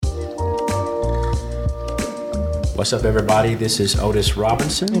What's up, everybody? This is Otis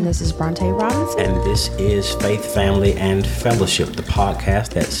Robinson. And this is Bronte Robinson. And this is Faith, Family, and Fellowship, the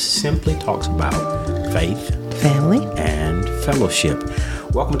podcast that simply talks about faith, family, and fellowship.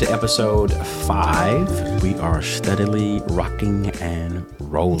 Welcome to episode 5. We are steadily rocking and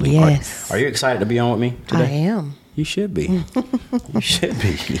rolling. Yes. Are you excited to be on with me today? I am. You should be. You should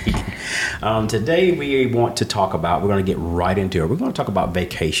be. Today we want to talk about, we're going to get right into it. We're going to talk about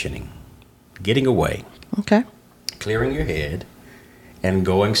vacationing, getting away. Okay. Clearing your head and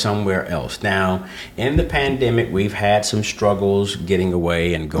going somewhere else. Now, in the pandemic, we've had some struggles getting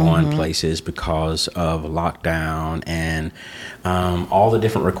away and going places because of lockdown and all the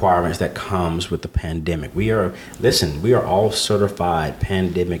different requirements that comes with the pandemic. We are all certified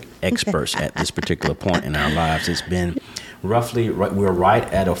pandemic experts at this particular point in our lives. It's been we're right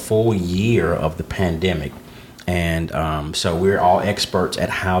at a full year of the pandemic. And so we're all experts at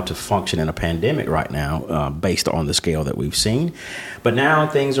how to function in a pandemic right now, based on the scale that we've seen. But now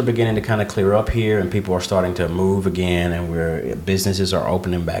things are beginning to kind of clear up here, and people are starting to move again, and businesses are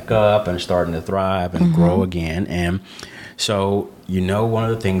opening back up and starting to thrive and grow again. And so, one of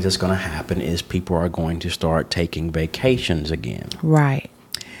the things that's going to happen is people are going to start taking vacations again. Right.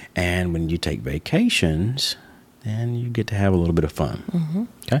 And when you take vacations, then you get to have a little bit of fun.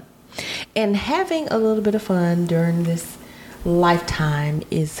 Okay. And having a little bit of fun during this lifetime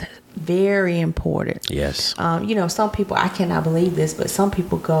is very important. Yes. Some people, I cannot believe this, but some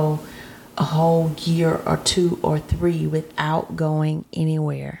people go a whole year or 2 or 3 without going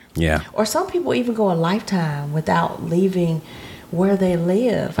anywhere. Yeah. Or some people even go a lifetime without leaving where they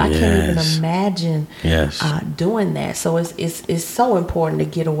live. I can't even imagine doing that. So it's so important to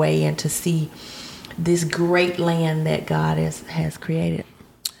get away and to see this great land that God has created.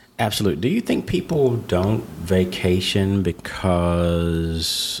 Absolutely. Do you think people don't vacation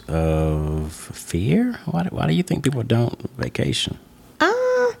because of fear? Why do you think people don't vacation?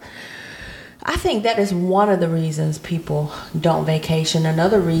 I think that is one of the reasons people don't vacation.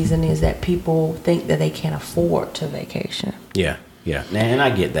 Another reason is that people think that they can't afford to vacation. Yeah. And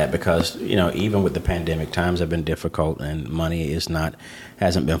I get that because, even with the pandemic, times have been difficult and money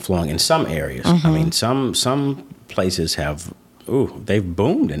hasn't been flowing in some areas. I mean, some places they've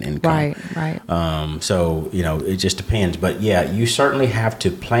boomed in income. Right. So, it just depends. But you certainly have to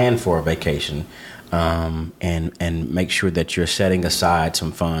plan for a vacation, and make sure that you're setting aside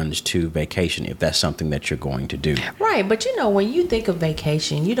some funds to vacation if that's something that you're going to do. Right. But when you think of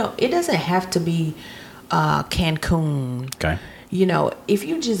vacation, it doesn't have to be Cancun. Okay. If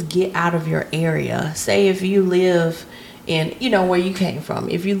you just get out of your area, say if you live in, where you came from,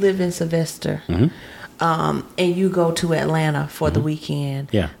 if you live in Sylvester, and you go to Atlanta for the weekend,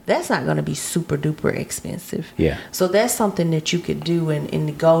 that's not going to be super duper expensive. Yeah. So that's something that you could do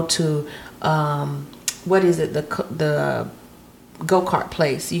and go to, the go-kart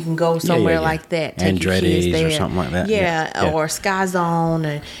place. You can go somewhere like that. Take Andretti's your kids there. Or something like that. Yeah. Or Sky Zone,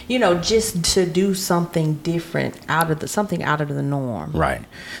 and just to do something different something out of the norm. Right.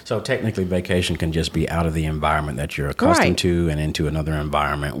 So technically vacation can just be out of the environment that you're accustomed to and into another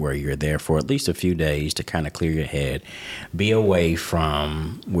environment where you're there for at least a few days to kind of clear your head, be away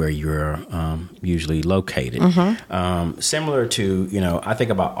from where you're usually located. Similar to, I think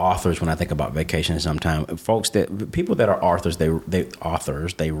about authors when I think about vacation sometimes. People that are authors,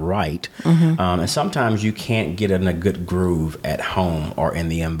 they write, and sometimes you can't get in a good groove at home or in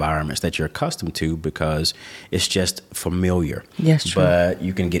the environments that you're accustomed to because it's just familiar. Yes, true. But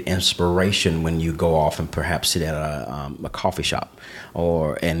you can get inspiration when you go off and perhaps sit at a coffee shop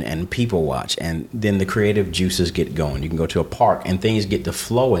and people watch, and then the creative juices get going. You can go to a park and things get to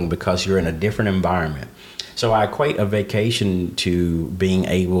flowing because you're in a different environment. So I equate a vacation to being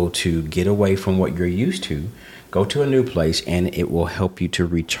able to get away from what you're used to, go to a new place, and it will help you to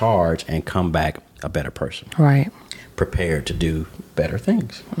recharge and come back a better person. Right. Prepared to do better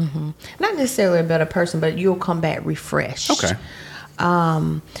things. Not necessarily a better person, but you'll come back refreshed. Okay.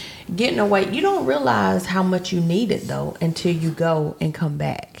 Getting away, you don't realize how much you need it, though, until you go and come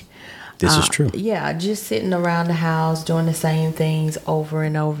back. This is true. Yeah, just sitting around the house doing the same things over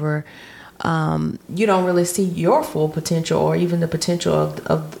and over. You don't really see your full potential or even the potential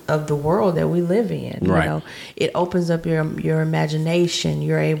of the world that we live in. Right. It opens up your imagination.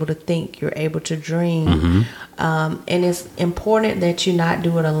 You're able to think. You're able to dream. And it's important that you not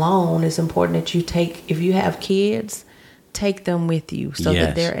do it alone. It's important that if you have kids, take them with you so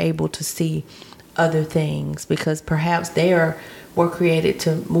that they're able to see other things, because perhaps were created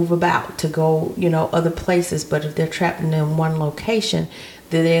to move about, to go, other places. But if they're trapped in one location,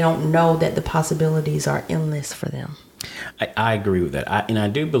 then they don't know that the possibilities are endless for them. I agree with that. And I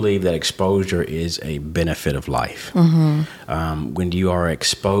do believe that exposure is a benefit of life. When you are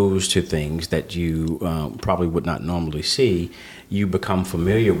exposed to things that you probably would not normally see, you become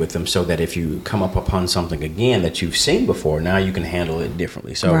familiar with them, so that if you come up upon something again that you've seen before, now you can handle it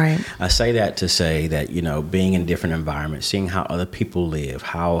differently. So Right. I say that to say that, being in different environments, seeing how other people live,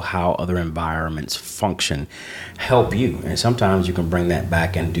 how other environments function, help you. And sometimes you can bring that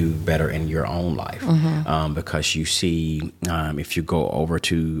back and do better in your own life. Because you see, if you go over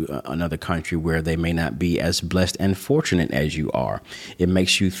to another country where they may not be as blessed and fortunate as you are, it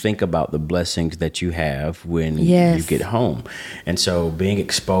makes you think about the blessings that you have when Yes. you get home. And so being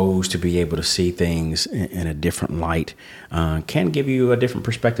exposed to be able to see things in a different light can give you a different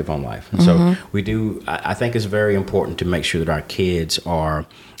perspective on life. And so I think it's very important to make sure that our kids are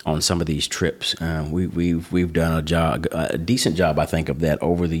on some of these trips. We've done a decent job, I think, of that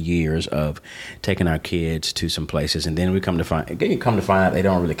over the years of taking our kids to some places, and then we come to find out they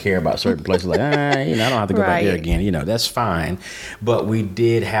don't really care about certain places. Like, I don't have to go back there Right. again. That's fine, but we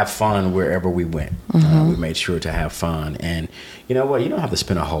did have fun wherever we went. We made sure to have fun, and you know what? You don't have to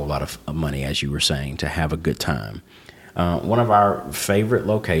spend a whole lot of money, as you were saying, to have a good time. One of our favorite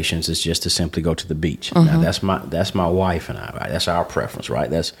locations is just to simply go to the beach. Now that's my wife and I. Right? That's our preference, right?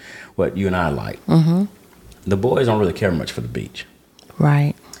 That's what you and I like. The boys don't really care much for the beach.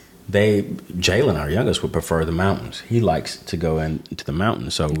 Right. Jalen, our youngest, would prefer the mountains. He likes to go into the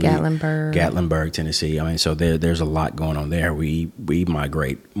mountains. So Gatlinburg, Tennessee. I mean, so there's a lot going on there. We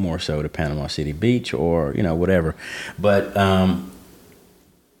migrate more so to Panama City Beach or whatever, but.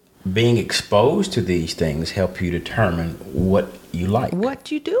 Being exposed to these things help you determine what you like.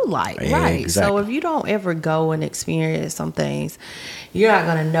 What you do like, Yeah, right. exactly. So if you don't ever go and experience some things, you're not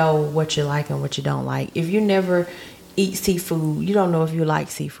going to know what you like and what you don't like. If you never eat seafood, you don't know if you like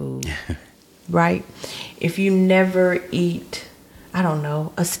seafood, right? If you never eat, I don't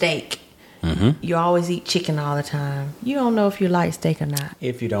know, a steak, you always eat chicken all the time, you don't know if you like steak or not.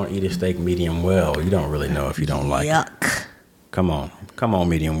 If you don't eat a steak medium well, you don't really know if you don't like it. Yuck. Come on,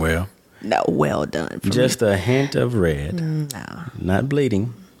 medium well. No, well done. For Just a hint of red. No. Not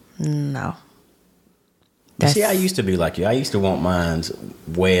bleeding. No. See, I used to be like you. I used to want mine's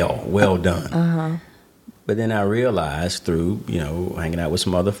well done. But then I realized through, hanging out with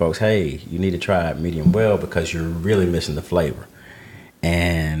some other folks, hey, you need to try it medium well because you're really missing the flavor.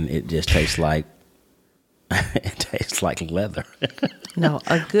 And it just tastes like leather. No,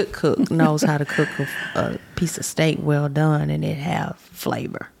 a good cook knows how to cook a piece of steak well done and it have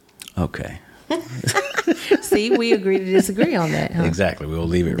flavor. Okay. See, we agree to disagree on that, huh? Exactly. We'll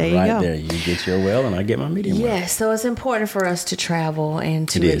leave it There you right go. there. You get your well and I get my medium well. Yes, so it's important for us to travel and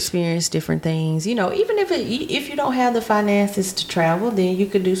It to is. experience different things. Even if you don't have the finances to travel, then you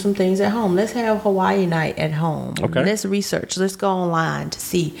could do some things at home. Let's have Hawaii night at home. Okay. Let's research. Let's go online to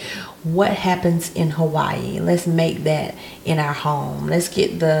see what happens in Hawaii. Let's make that in our home. Let's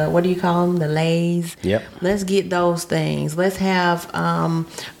get what do you call them? The lays. Yep. Let's get those things. Let's have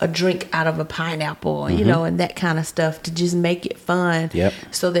a drink out of a pineapple, and that kind of stuff to just make it fun. Yep.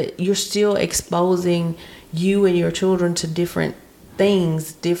 So that you're still exposing you and your children to different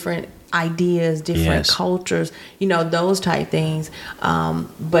things, different ideas, different Yes. cultures, those type things.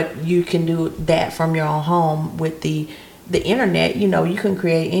 But you can do that from your own home with the internet. You can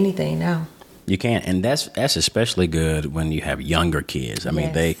create anything now. You can, and that's especially good when you have younger kids. I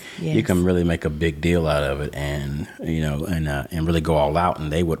mean, Yes, you yes. can really make a big deal out of it, and and really go all out,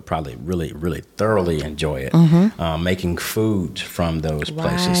 and they would probably really, really thoroughly enjoy it. Making foods from those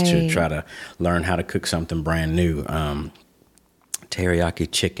places to Right. try to learn how to cook something brand new. Teriyaki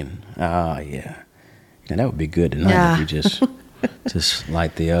chicken. Yeah, that would be good tonight Yeah. if you just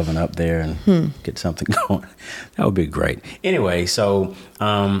light the oven up there and get something going. That would be great. Anyway, so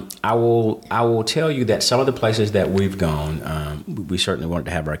I will tell you that some of the places that we've gone, we certainly wanted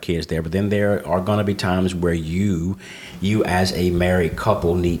to have our kids there, but then there are going to be times where you as a married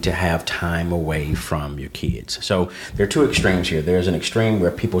couple need to have time away from your kids. So there are two extremes here. There's an extreme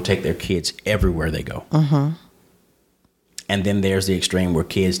where people take their kids everywhere they go. And then there's the extreme where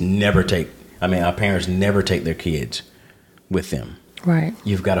our parents never take their kids with them. Right.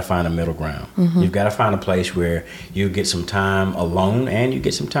 You've got to find a middle ground. You've got to find a place where you get some time alone and you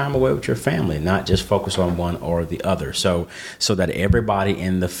get some time away with your family, not just focus on one or the other. So that everybody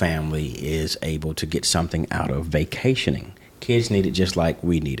in the family is able to get something out of vacationing. Kids need it just like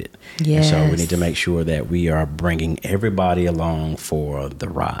we need it. Yes. And so we need to make sure that we are bringing everybody along for the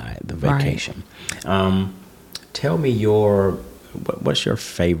ride, the vacation. Tell me what's your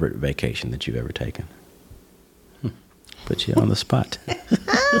favorite vacation that you've ever taken? Put you on the spot.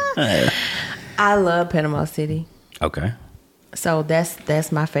 I love Panama City. Okay. So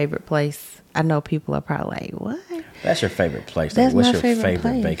that's my favorite place. I know people are probably like, what? That's your favorite place. That's What's my your favorite favorite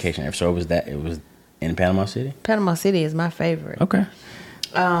place. vacation? So it was in Panama City? Panama City is my favorite. Okay.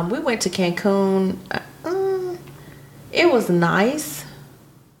 We went to Cancun. It was nice,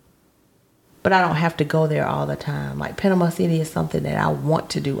 but I don't have to go there all the time. Like Panama City is something that I want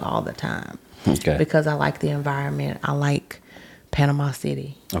to do all the time. Okay. Because I like the environment. I like Panama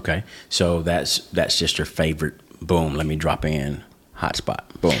City. Okay. So that's just your favorite. Boom. Let me drop in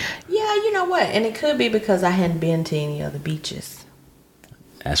hotspot. Boom. Yeah, you know what? And it could be because I hadn't been to any other beaches.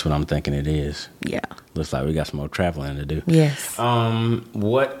 That's what I'm thinking it is. Yeah. Looks like we got some more traveling to do. Yes.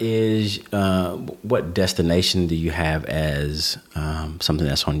 What destination do you have as something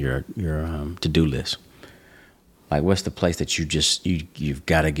that's on your to-do list? Like, what's the place that you've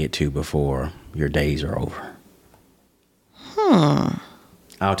got to get to before your days are over?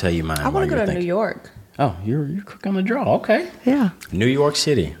 I'll tell you mine. I want to go to New York. Oh, you're quick on the draw. Okay. Yeah. New York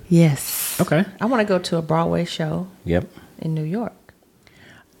City. Yes. Okay. I want to go to a Broadway show. Yep. In New York.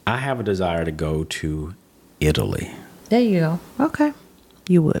 I have a desire to go to Italy. There you go. Okay.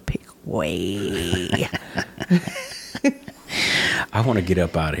 You would pick way. I want to get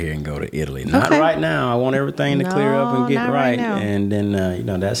up out of here and go to Italy. Not right now. I want everything to clear up and get right. And then,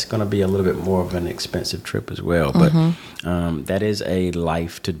 that's going to be a little bit more of an expensive trip as well. But that is a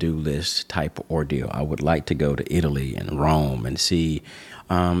life to-do list type ordeal. I would like to go to Italy and Rome and see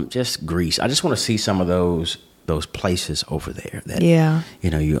just Greece. I just want to see some of those places over there that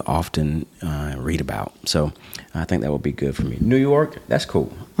you often read about. So I think that would be good for me. New York, that's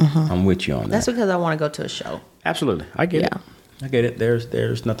cool. I'm with you on that. That's because I want to go to a show. Absolutely. I get it. I get it.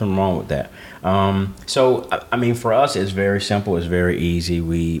 There's nothing wrong with that. So I mean, for us, it's very simple. It's very easy.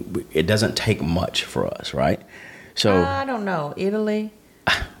 We it doesn't take much for us, right? So I don't know. Italy.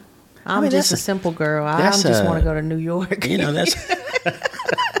 I'm just a simple girl. I just want to go to New York.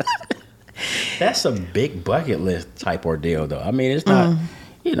 That's a big bucket list type ordeal, though. I mean, it's not,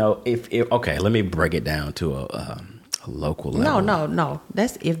 if okay, let me break it down to a local level. No.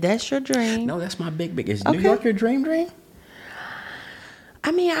 If that's your dream. No, that's my big. Is New York your dream?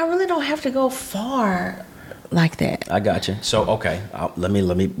 I mean, I really don't have to go far like that. I got you. So, okay, let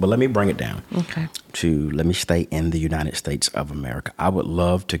me bring it down. Okay. Let me stay in the United States of America. I would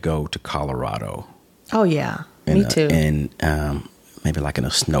love to go to Colorado. Oh yeah, me too. And maybe like in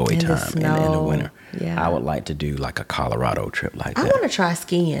a snowy time in the winter. Yeah. I would like to do like a Colorado trip like that. I want to try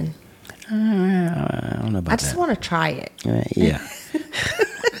skiing. I don't know about that. I just want to try it. Yeah.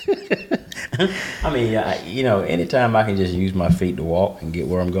 I mean, anytime I can just use my feet to walk and get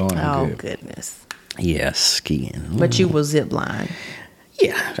where I'm going, I'm good. Goodness. Yeah, skiing. But you will zip line.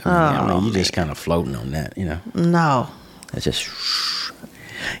 Yeah. I mean, you're just kind of floating on that, No. It's just...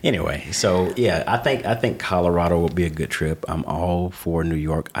 Anyway, so yeah, I think Colorado would be a good trip. I'm all for New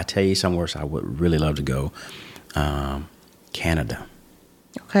York. I tell you somewhere I would really love to go. Canada.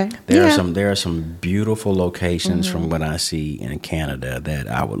 Okay. There are some beautiful locations from what I see in Canada that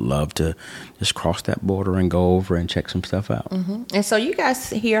I would love to just cross that border and go over and check some stuff out. And so you guys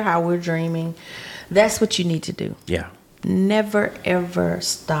hear how we're dreaming. That's what you need to do. Yeah. Never ever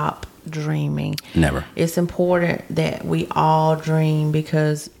stop dreaming. Never. It's important that we all dream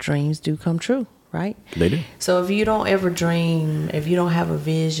because dreams do come true, right? They do. So if you don't ever dream, if you don't have a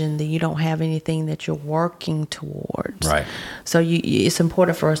vision, then you don't have anything that you're working towards. Right. So it's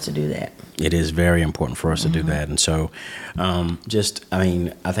important for us to do that. It is very important for us to do that. And so I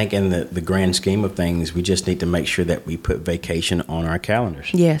think in the grand scheme of things, we just need to make sure that we put vacation on our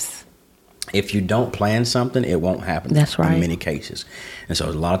calendars. Yes. If you don't plan something, it won't happen. That's right. In many cases. And so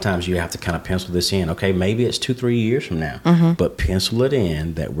a lot of times you have to kind of pencil this in. Okay, maybe it's 2-3 years from now, but pencil it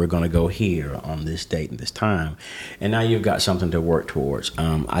in that we're going to go here on this date and this time. And now you've got something to work towards.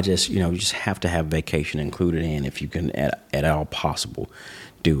 You just have to have vacation included in if you can at all possible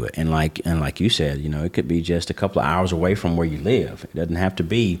do it. And like you said, it could be just a couple of hours away from where you live. It doesn't have to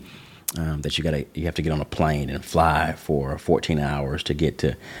be that you have to get on a plane and fly for 14 hours to get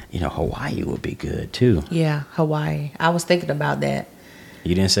to, Hawaii would be good too. Yeah, Hawaii. I was thinking about that.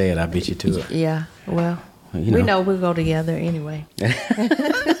 You didn't say it. I beat you to it. Yeah. Well, we know we'll go together anyway.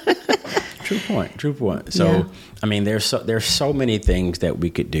 True point. So, I mean, there's so many things that we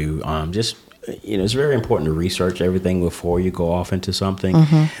could do. It's very important to research everything before you go off into something.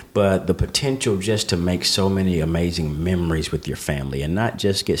 But the potential just to make so many amazing memories with your family and not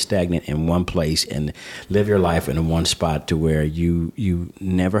just get stagnant in one place and live your life in one spot to where you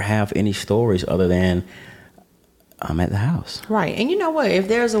never have any stories other than I'm at the house. Right. And you know what? If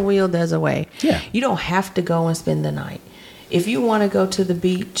there's a will, there's a way. Yeah. You don't have to go and spend the night. If you want to go to the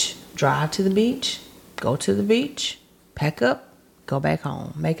beach, drive to the beach. go to the beach, pack up, go back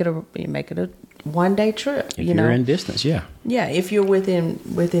home. Make it a 1 day trip. If you're in distance, yeah. Yeah, if you're within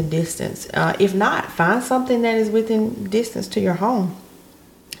distance. If not, find something that is within distance to your home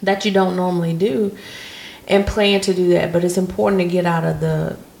that you don't normally do, and plan to do that. But it's important to get out of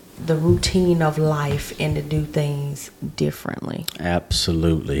the routine of life and to do things differently.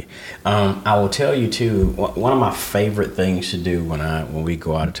 Absolutely. I will tell you too, one of my favorite things to do when we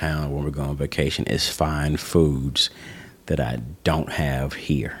go out of town or when we go on vacation is find foods that I don't have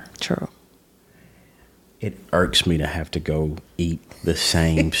here. True. It irks me to have to go eat the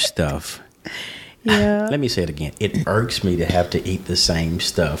same stuff. Yeah. Let me say it again. It irks me to have to eat the same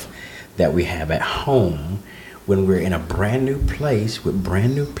stuff that we have at home when we're in a brand new place with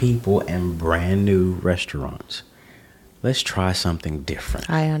brand new people and brand new restaurants. Let's try something different.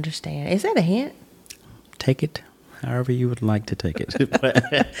 I understand. Is that a hint? Take it however you would like to take it.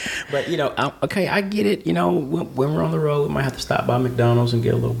 but you know, okay, I get it. You know, when we're on the road, we might have to stop by McDonald's and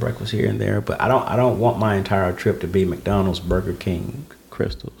get a little breakfast here and there. But I don't want my entire trip to be McDonald's, Burger King,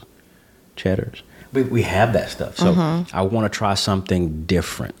 Crystals, Cheddars. We have that stuff. So I want to try something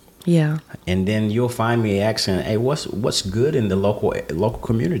different. Yeah. And then you'll find me asking, hey, what's good in the local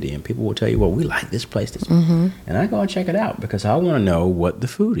community? And people will tell you, well, we like this place. And I go and check it out because I want to know what the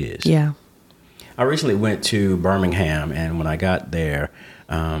food is. Yeah. I recently went to Birmingham, and when I got there,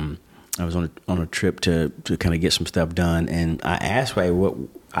 I was on a trip to kind of get some stuff done. And I asked,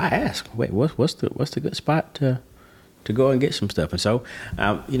 what's the good spot to go and get some stuff? And so,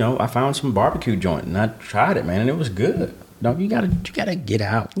 I found some barbecue joint, and I tried it, man, and it was good. No, you gotta get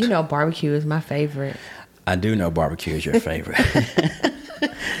out. You know, barbecue is my favorite. I do know barbecue is your favorite.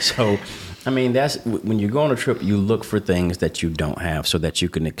 So, I mean, that's when you go on a trip, you look for things that you don't have so that you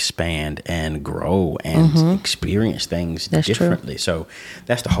can expand and grow and experience things differently. True. So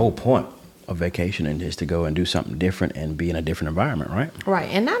that's the whole point of vacationing, is to go and do something different and be in a different environment, right? Right.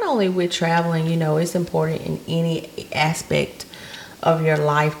 And not only with traveling, you know, it's important in any aspect of your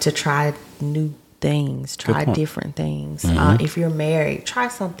life to try new things, try different things. If you're married, try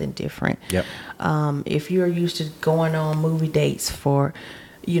something different. Yep. If you're used to going on movie dates for,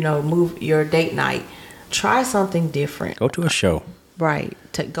 move your date night, try something different. Go to a show. Right.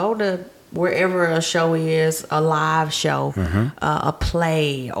 To go to wherever a show is, a live show, a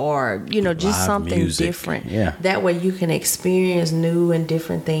play, or, just live something music. Different. Yeah. That way you can experience new and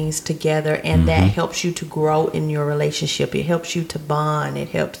different things together, and that helps you to grow in your relationship. It helps you to bond. It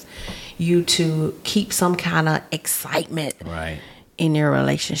helps you to keep some kind of excitement in your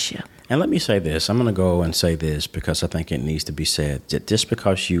relationship. And let me say this. I'm going to go and say this because I think it needs to be said. Just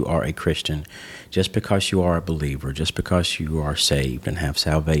because you are a Christian, just because you are a believer, just because you are saved and have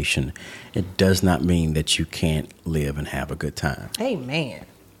salvation, it does not mean that you can't live and have a good time. Amen.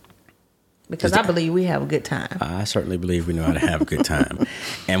 Because I believe we have a good time. I certainly believe we know how to have a good time.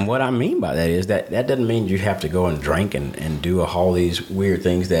 And what I mean by that is that doesn't mean you have to go and drink and do all these weird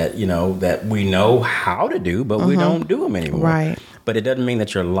things that, that we know how to do, but we don't do them anymore. Right. But it doesn't mean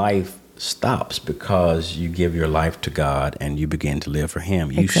that your life stops because you give your life to God and you begin to live for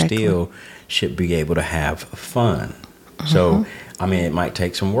Him. You still should be able to have fun. So, I mean, it might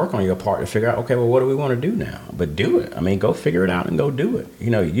take some work on your part to figure out, okay, well, what do we want to do now? But do it. I mean, go figure it out and go do it. You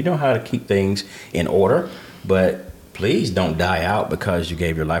know how to keep things in order, but please don't die out because you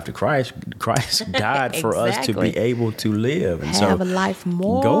gave your life to Christ. Christ died for us to be able to live. And have a life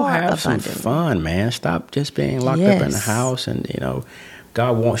more go have abundant. Some fun, man. Stop just being locked up in the house and,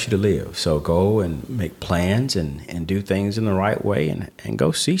 God wants you to live. So go and make plans and do things in the right way and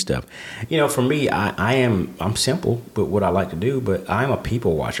go see stuff. For me, I'm simple with what I like to do, but I'm a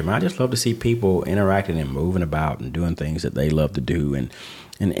people watcher. I just love to see people interacting and moving about and doing things that they love to do. And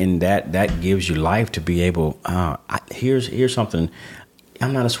that gives you life to be able, here's something.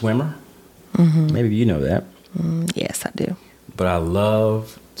 I'm not a swimmer. Maybe you know that. Yes, I do. But I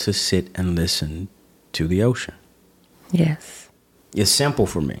love to sit and listen to the ocean. Yes. It's simple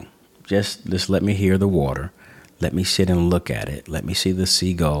for me. Just let me hear the water. Let me sit and look at it. Let me see the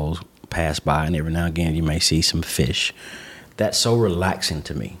seagulls pass by, and every now and again you may see some fish. That's so relaxing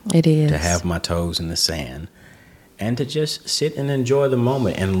to me. It is. To have my toes in the sand and to just sit and enjoy the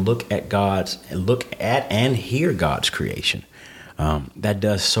moment and look at and hear God's creation. That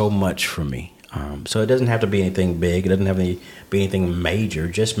does so much for me. So it doesn't have to be anything big. It doesn't have to be anything major.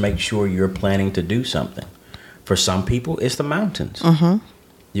 Just make sure you're planning to do something. For some people, it's the mountains.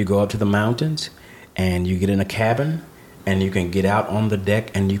 You go up to the mountains and you get in a cabin and you can get out on the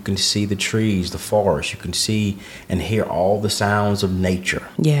deck and you can see the trees, the forest. You can see and hear all the sounds of nature.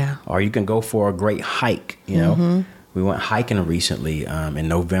 Yeah. Or you can go for a great hike, We went hiking recently in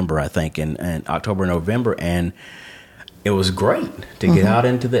November, I think, in October, November, and it was great to get out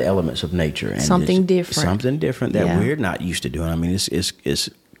into the elements of nature and something different that we're not used to doing. I mean, it's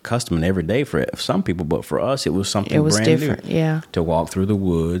custom and every day for some people, but for us, it was something brand different, new. To walk through the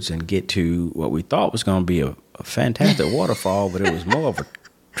woods and get to what we thought was going to be a fantastic waterfall, but it was more of a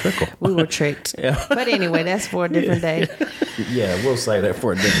trickle. We were tricked. Yeah. But anyway, that's for a different day. Yeah, we'll say that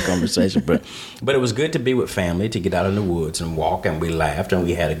for a different conversation. But it was good to be with family, to get out in the woods and walk, and we laughed and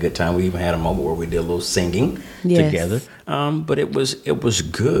we had a good time. We even had a moment where we did a little singing together. But it was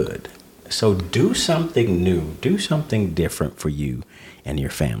good. So do something new. Do something different for you and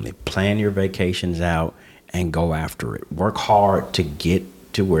your family. Plan your vacations out and go after it. Work hard to get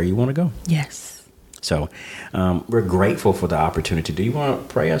to where you want to go. Yes. So we're grateful for the opportunity. Do you want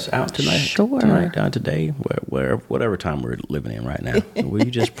to pray us out tonight? Sure. Today, whatever time we're living in right now. Will you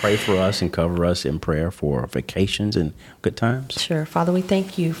just pray for us and cover us in prayer for vacations and good times? Sure. Father, we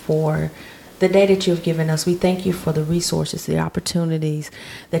thank you for the day that you have given us. We thank you for the resources, the opportunities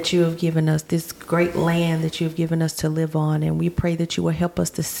that you have given us, this great land that you have given us to live on. And we pray that you will help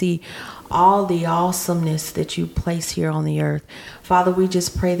us to see all the awesomeness that you place here on the earth. Father, we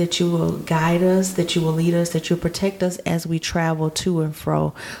just pray that you will guide us, that you will lead us, that you'll protect us as we travel to and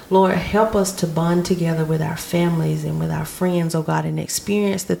fro. Lord, help us to bond together with our families and with our friends, oh God, and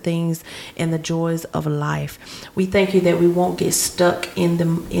experience the things and the joys of life. We thank you that we won't get stuck in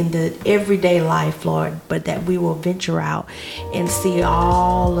the everyday life, Lord, but that we will venture out and see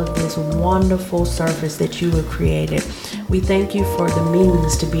all of this wonderful surface that you have created. We thank you for the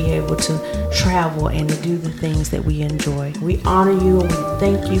means to be able to travel and to do the things that we enjoy. We honor you and we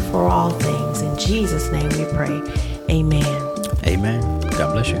thank you for all things. In Jesus' name we pray. Amen. Amen.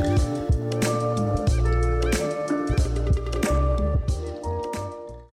 God bless you.